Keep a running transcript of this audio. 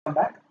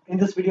welcome back. In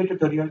this video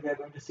tutorial, we are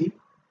going to see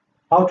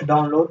how to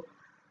download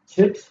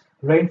CHIRPS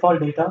rainfall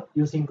data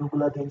using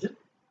Google Earth Engine.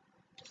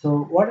 So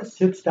what does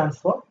CHIRPS stands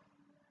for?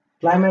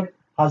 Climate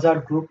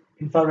Hazard Group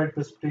InfraRed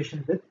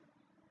Precipitation with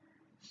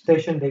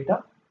Station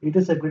Data. It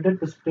is a gridded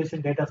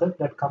precipitation dataset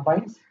that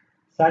combines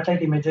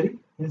satellite imagery,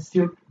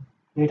 in-situ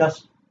data,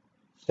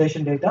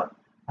 station data,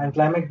 and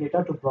climate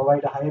data to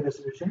provide a higher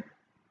resolution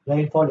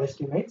rainfall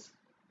estimates.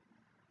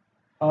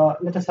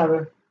 Let us have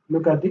a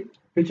look at the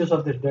features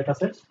of this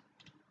datasets.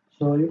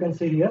 So you can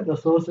see here the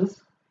source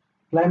is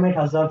Climate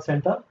Hazard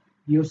Center,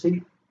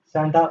 UC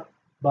Santa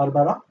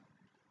Barbara,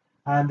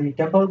 and the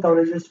temporal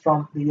coverage is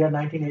from the year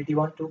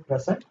 1981 to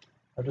present,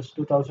 that is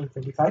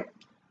 2025,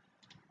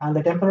 and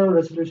the temporal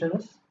resolution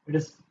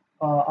is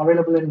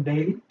available in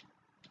daily,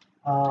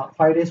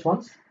 5 days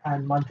once,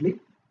 and monthly.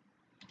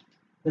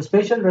 The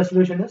spatial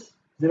resolution is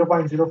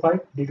 0.05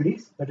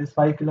 degrees, that is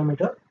 5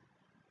 kilometer.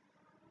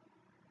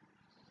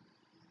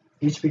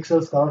 Each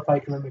pixels cover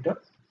 5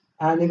 kilometer,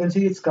 and you can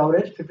see its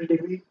coverage 50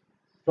 degree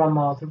from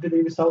 50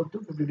 degrees south to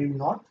 50 degree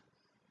north.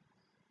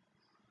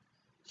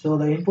 So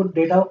the input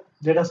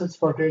datasets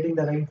for creating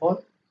the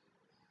rainfall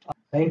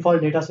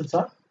datasets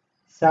are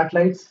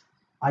satellites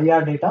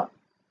IR data,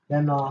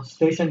 then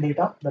station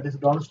data, that is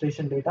ground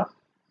station data,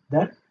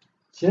 then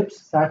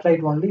CHIRPS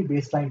satellite only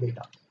baseline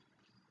data.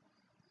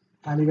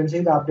 And you can see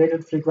the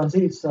updated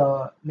frequency is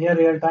near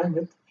real time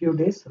with few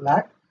days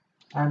lag,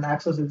 and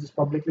access is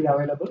publicly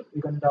available.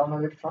 You can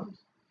download it from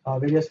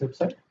various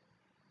websites.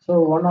 So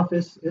one of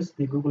this is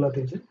the Google Earth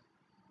Engine.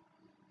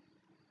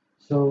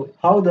 So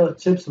how the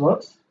CHIRPS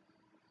works?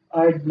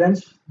 It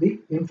blends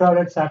the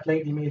infrared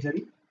satellite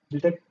imagery,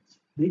 detects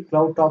the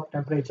cloud top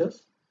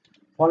temperatures.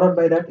 Followed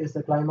by that is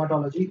the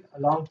climatology,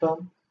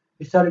 long-term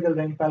historical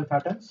rainfall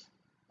patterns,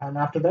 and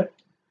after that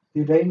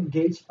the rain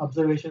gauge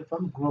observation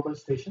from global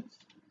stations.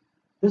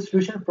 This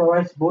fusion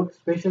provides both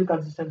spatial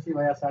consistency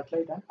via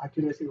satellite and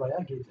accuracy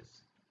via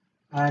gauges.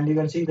 And you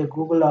can see the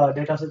Google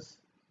datasets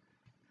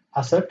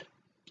asset.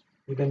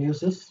 You can use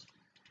this,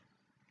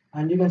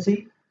 and you can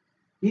see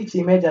each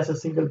image as a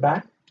single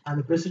band, and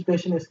the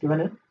precipitation is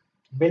given in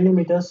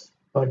millimeters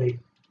per day.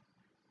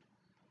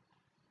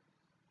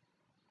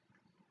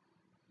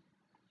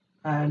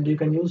 And you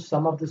can use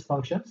some of these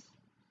functions: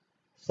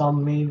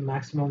 sum, mean,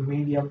 maximum,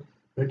 medium,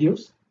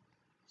 reduce.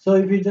 So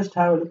if you just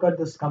have a look at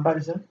this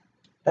comparison,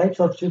 types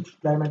of CHIRPS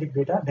climatic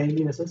data,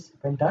 daily versus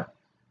Pentad.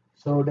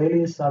 So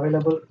daily is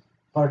available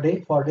per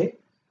day for day,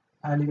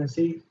 and you can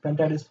see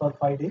Pentad is for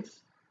 5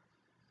 days.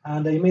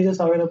 And the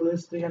images available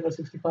is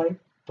 365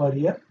 per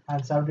year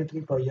and 73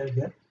 per year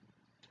here.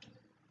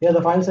 Here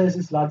the file size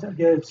is larger,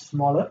 here it's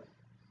smaller.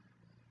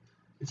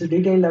 Its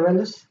detail level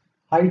is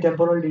high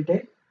temporal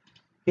detail.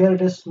 Here it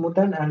is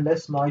smoothened and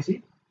less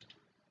noisy.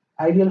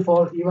 Ideal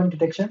for event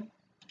detection,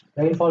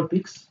 rainfall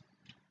peaks.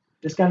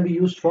 This can be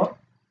used for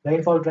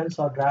rainfall trends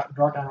or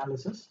drought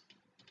analysis.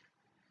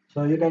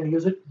 So you can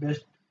use it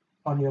based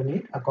on your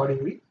need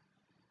accordingly.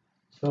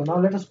 So now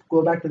let us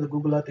go back to the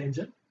Google Earth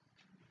Engine.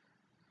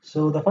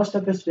 So the first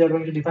step is we are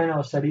going to define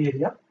our study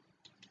area.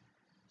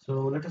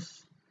 So let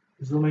us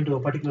zoom into a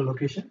particular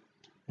location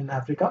in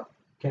Africa,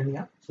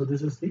 Kenya. So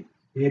this is the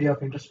area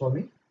of interest for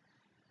me.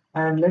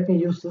 And let me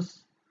use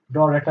this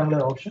draw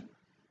rectangular option.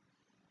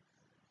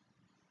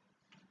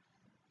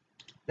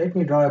 Let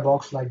me draw a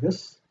box like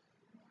this.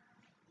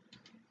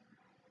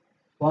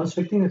 Once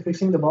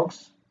fixing the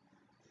box,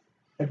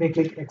 let me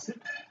click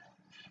exit.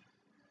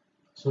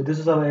 So this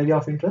is our area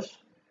of interest,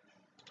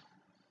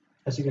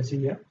 as you can see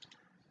here.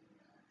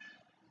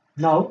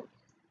 Now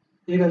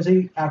you can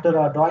see after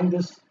drawing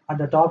this, at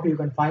the top you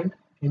can find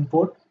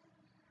import.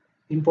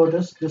 Import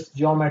is this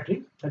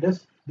geometry, that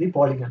is the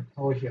polygon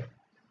over here.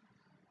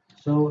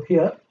 So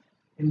here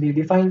in the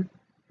define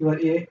your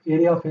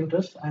area of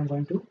interest, I am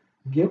going to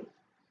give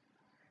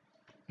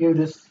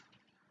this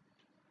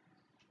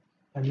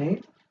a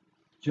name,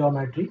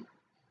 geometry.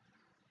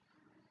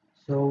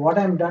 So what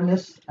I have done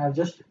is I have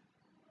just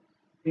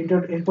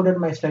inputted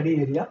my study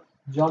area.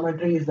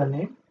 Geometry is the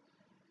name,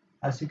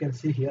 as you can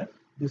see here.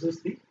 This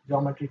is the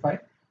geometry file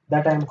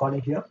that I am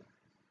calling here.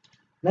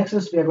 Next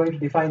is we are going to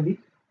define the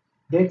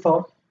date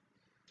for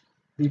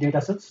the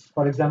datasets.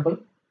 For example,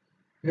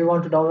 if you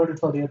want to download it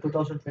for the year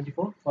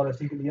 2024 for a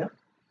single year,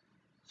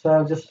 so I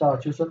have just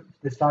chosen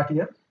the start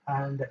year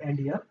and the end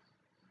year.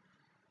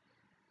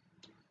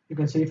 You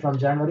can see from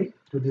January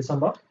to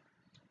December.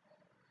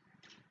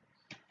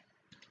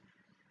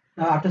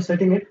 Now after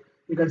setting it,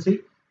 you can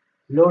see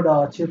load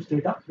CHIRPS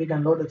data. We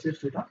can load the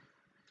CHIRPS data.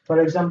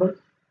 For example,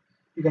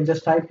 you can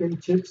just type in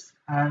CHIRPS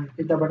and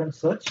hit the button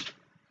search.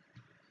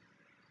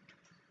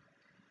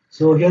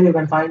 So here you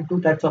can find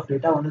two types of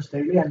data, one is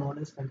daily and one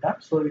is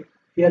Pentad. So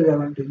here we are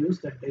going to use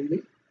that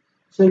daily.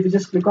 So if you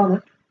just click on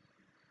it,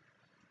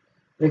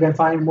 you can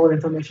find more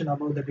information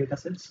about the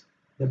datasets,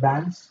 the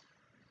bands,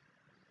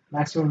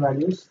 maximum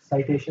values,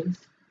 citations,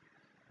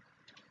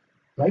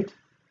 right?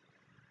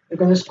 You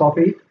can just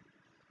copy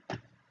it,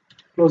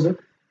 close it.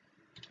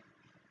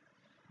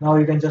 Now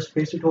you can just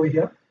paste it over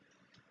here.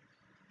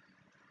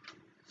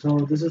 So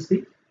this is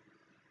the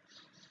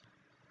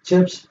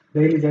CHIRPS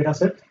daily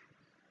dataset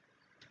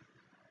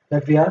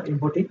that we are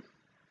inputting.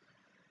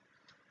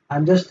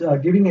 I'm just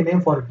giving a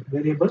name for it.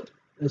 Variable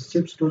is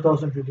CHIRPS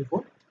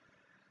 2024,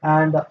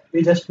 and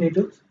we just need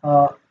to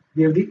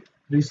give the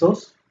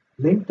resource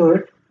link to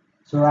it.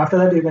 So after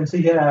that, you can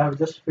see here I have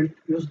just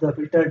used the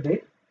filtered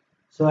date.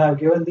 So I have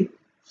given the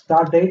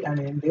start date and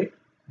end date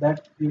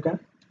that you can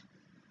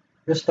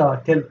just tell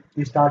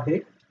the start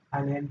date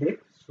and end date.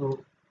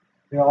 So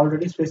we have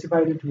already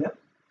specified it here.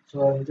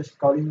 So I'm just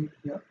calling it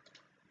here.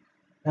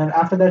 And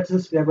after that,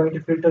 we are going to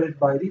filter it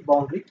by the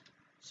boundary.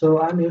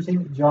 So I'm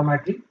using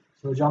geometry.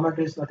 So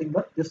geometry is nothing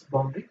but this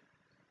boundary,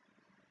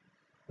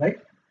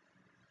 right?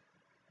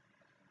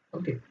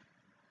 Okay.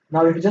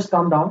 Now if you just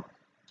come down,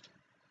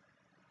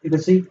 you can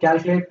see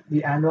calculate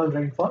the annual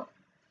rainfall.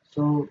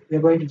 So we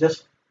are going to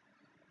just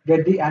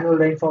get the annual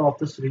rainfall of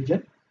this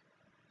region.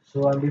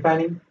 So I'm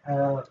defining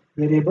a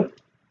variable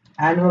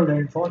annual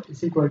rainfall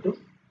is equal to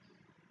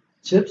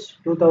CHIRPS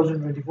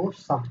 2024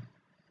 sum.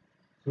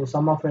 So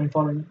sum of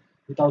rainfall in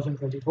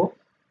 2024,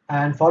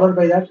 and followed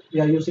by that we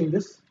are using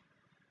this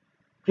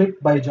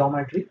clipped by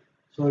geometry.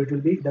 So it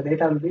will be the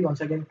data will be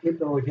once again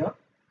clipped over here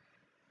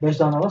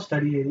based on our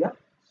study area.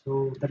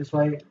 So that is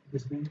why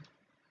this being,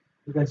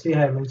 you can see I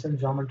have mentioned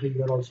geometry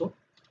here also.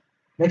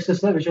 Next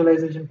is the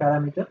visualization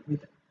parameter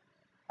with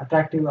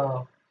attractive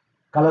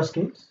color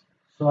schemes.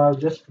 So I'll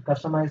just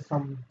customize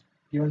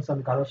given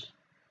some colors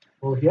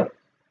over here.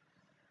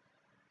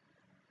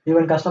 You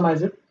can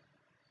customize it.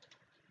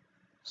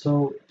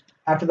 So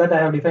after that I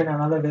have defined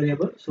another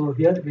variable. So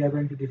here we are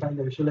going to define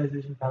the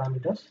visualization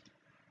parameters.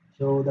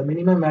 So the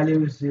minimum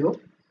value is 0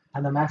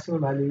 and the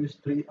maximum value is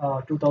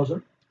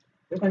 2000.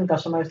 You can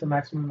customize the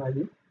maximum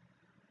value,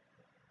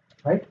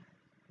 right?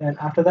 And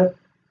after that,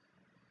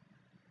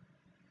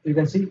 you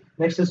can see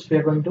next is we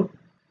are going to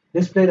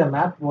display the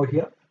map over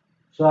here.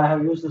 So I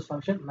have used this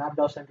function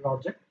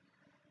map.centerObject.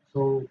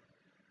 So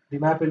the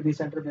map will be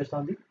centered based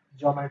on the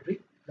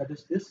geometry, that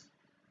is this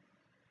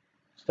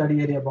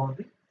study area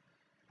boundary.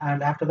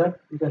 And after that,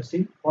 you can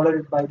see followed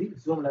it by the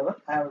zoom level.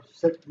 I have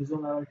set the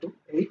zoom level to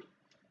 8.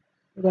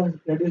 You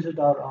can reduce it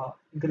or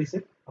increase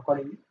it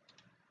accordingly.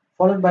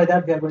 Followed by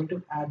that, we are going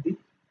to add the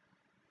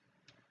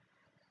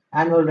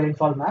annual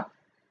rainfall map,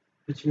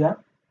 which we have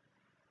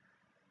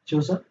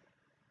chosen.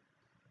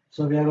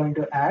 So we are going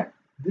to add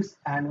this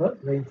annual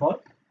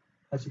rainfall,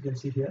 as you can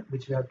see here,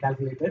 which we have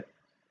calculated,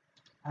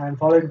 and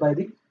followed by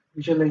the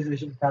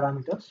visualization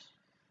parameters.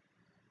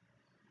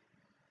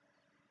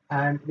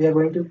 And we are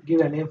going to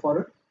give a name for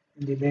it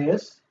in the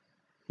layers.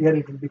 Here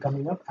it will be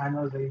coming up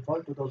annual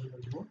rainfall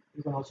 2024.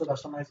 You can also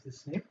customize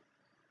this name.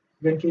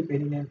 You can keep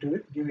any name to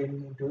it, give any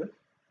name to it.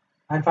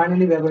 And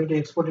finally, we are going to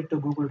export it to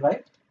Google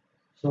Drive.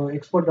 So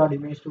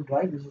export.image to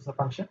drive, this is a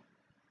function.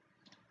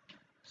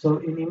 So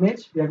in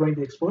image, we are going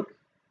to export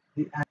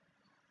the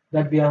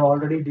that we have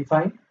already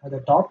defined at the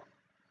top,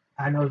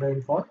 annual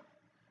rainfall,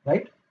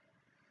 right?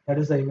 That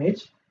is the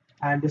image.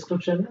 And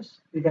description is,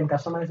 you can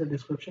customize the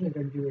description, you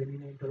can give any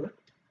name to it.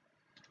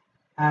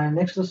 And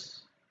next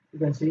is, you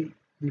can see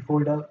the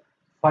folder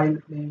file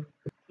name.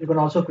 You can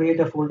also create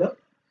a folder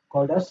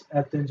called as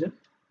Earth Engine,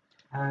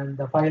 and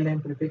the file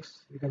name prefix,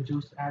 you can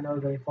choose annual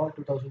rainfall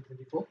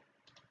 2024,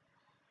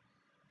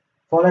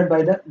 followed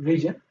by the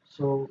region.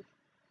 So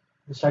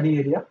the study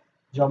area,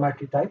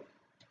 geometry type,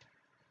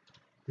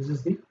 this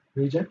is the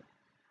region,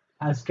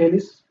 and scale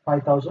is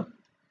 5000,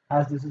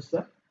 as this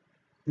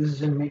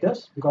is in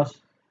meters, because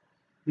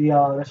the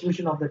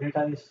resolution of the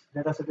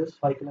dataset is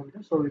 5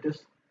 kilometers, so it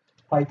is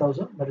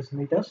 5000, that is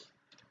meters.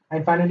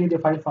 And finally the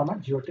file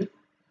format geotip.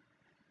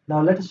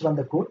 Now let us run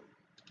the code.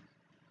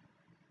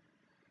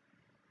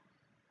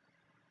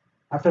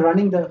 After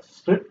running the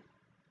script,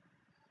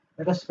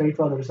 let us wait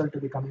for the result to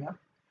be coming up.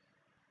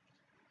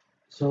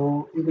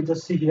 So you can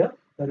just see here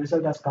the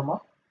result has come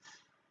up.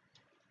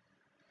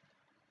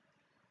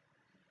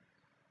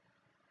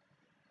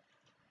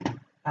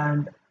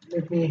 And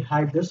let me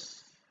hide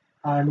this,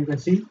 and you can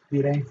see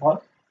the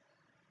rainfall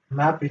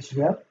map which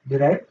we have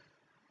derived.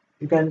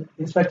 You can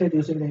inspect it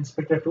using the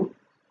inspector tool,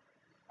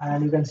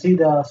 and you can see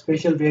the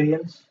spatial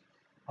variance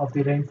of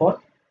the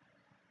rainfall.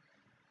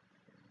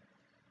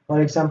 For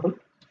example,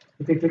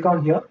 if you click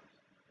on here,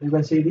 you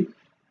can see the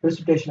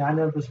precipitation,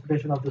 annual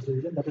precipitation of this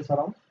region, that is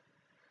around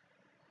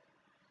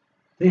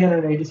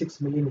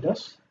 386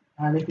 millimeters.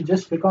 And if you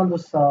just click on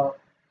this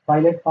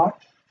pilot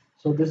part,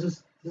 so this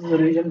is the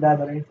region that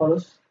the rainfall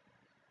is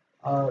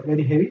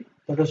very heavy,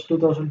 that is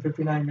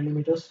 2059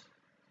 millimeters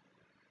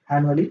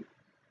annually.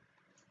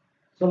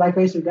 So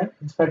likewise, you can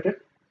inspect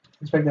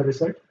the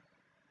result.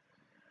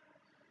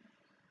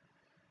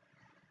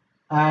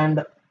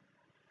 And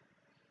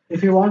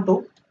if you want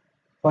to,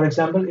 for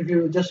example, if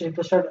you just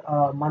interested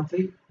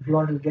monthly, if you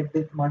want to get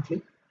it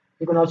monthly,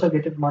 you can also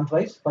get it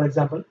month-wise. For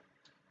example,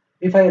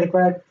 if I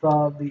required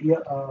for the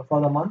year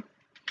for the month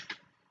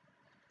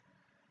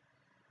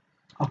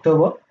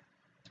October,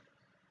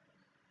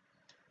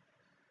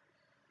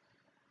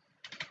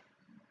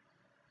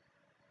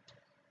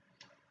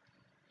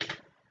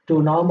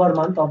 to November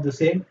month of the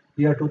same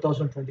year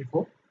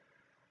 2024,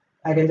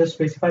 I can just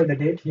specify the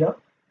date here,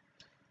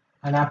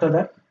 and after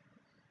that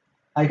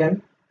I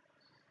can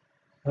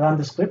run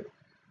the script.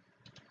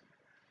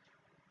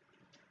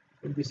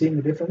 You'll be seeing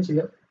the difference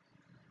here.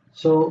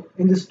 So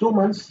in this 2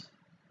 months,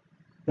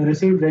 the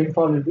received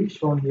rainfall will be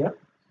shown here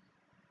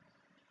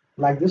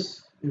like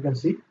this. You can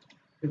see.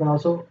 You can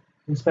also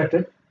inspect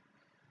it.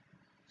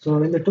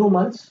 So in the 2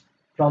 months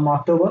from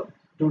October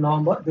to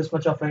November, this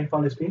much of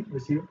rainfall is being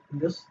received in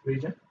this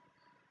region.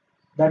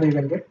 That you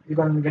can get. You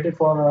can get it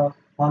for a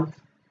month,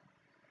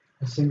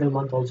 a single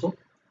month also.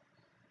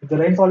 If the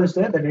rainfall is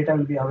there, the data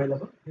will be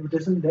available. If it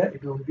isn't there,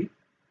 it won't be.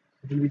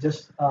 It will be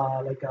just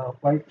like a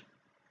white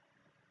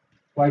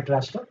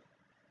raster.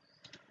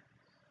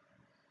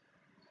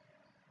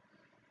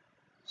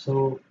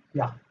 So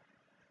yeah,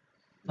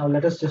 now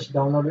let us just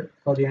download it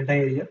for the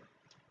entire year.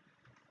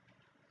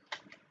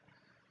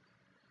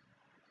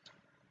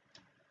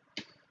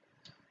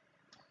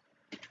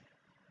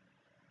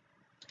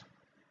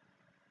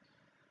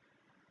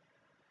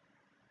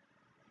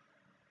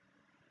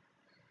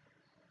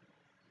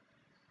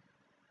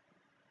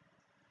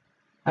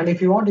 And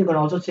if you want, you can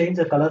also change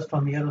the colors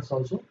from here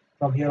also,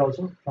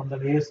 from the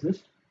layers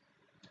list.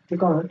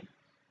 Click on it,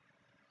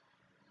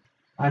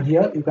 and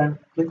here you can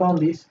click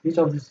on each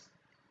of these,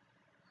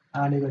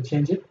 and you can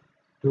change it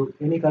to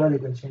any color. You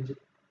can change it.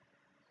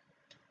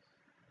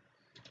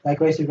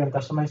 Likewise, you can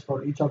customize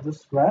for each of the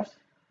squares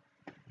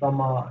from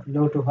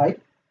low to high.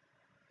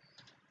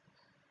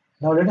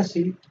 Now let us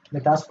see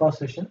the taskbar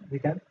session. We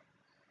can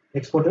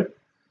export it.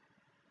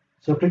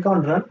 So click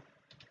on Run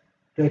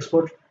to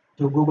export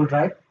to Google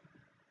Drive.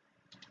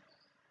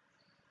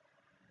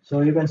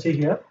 So you can see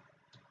here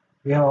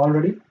we have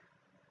already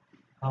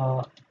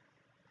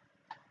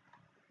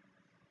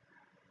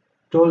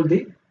told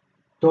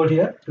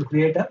here to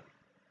create a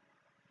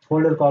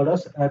folder called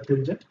as Earth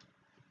Engine.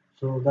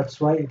 So that's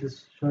why it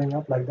is showing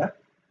up like that.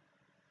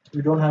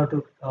 You don't have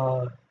to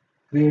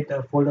create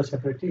a folder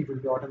separately. It will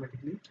be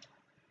automatically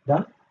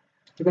done.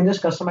 You can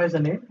just customize the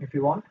name if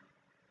you want.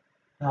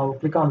 Now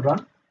click on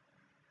Run.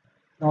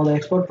 Now the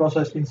export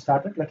process has been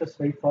started. Let us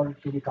wait for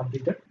it to be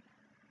completed.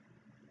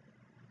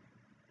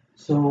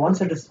 So once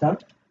it is done,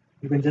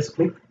 you can just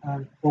click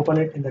and open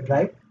it in the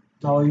drive.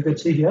 Now you can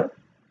see here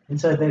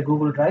inside the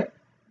Google Drive,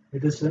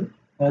 it is in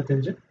Earth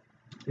Engine.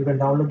 You can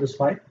download this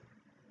file.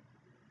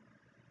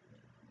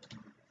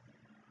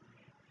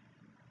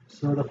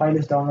 So the file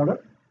is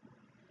downloaded.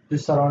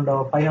 This is around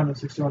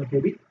 561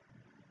 KB.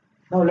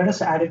 Now let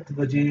us add it to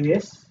the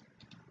GIS,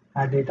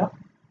 add data.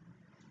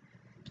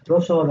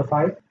 Browse over the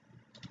file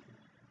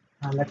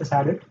and let us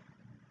add it.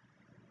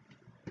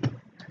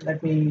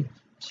 Let me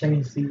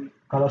change the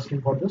color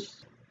scheme for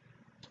this.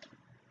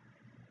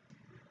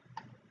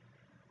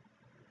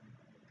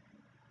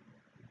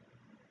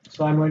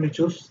 So I'm going to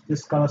choose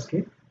this color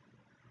scheme,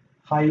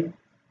 high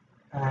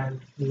and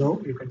low.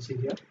 You can see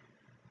here.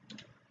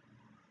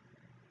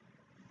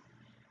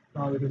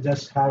 Now you can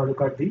just have a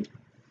look at the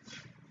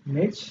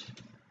image.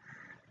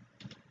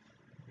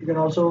 You can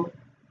also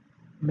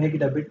make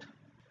it a bit,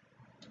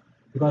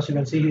 because you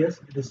can see here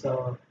it is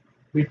a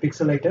bit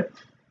pixelated.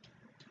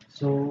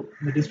 So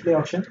the display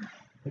option,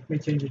 let me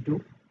change it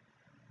to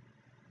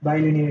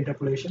bilinear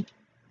interpolation.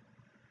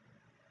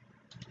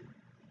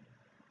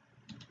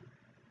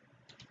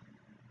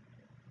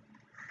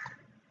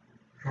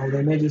 Now the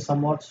image is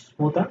somewhat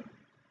smoother.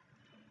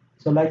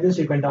 So like this,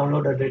 you can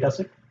download a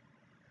dataset,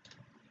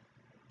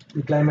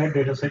 the climate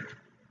dataset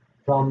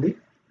from the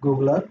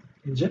Google Earth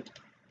Engine,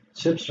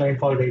 CHIRPS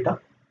rainfall data.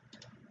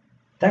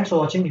 Thanks for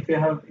watching. If you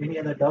have any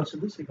other doubts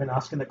with this, you can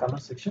ask in the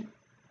comment section.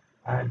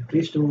 And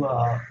please do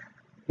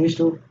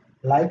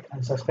like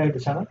and subscribe to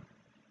the channel.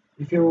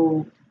 If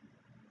you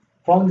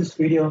found this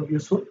video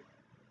useful,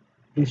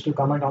 please do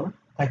comment on it.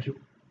 Thank you.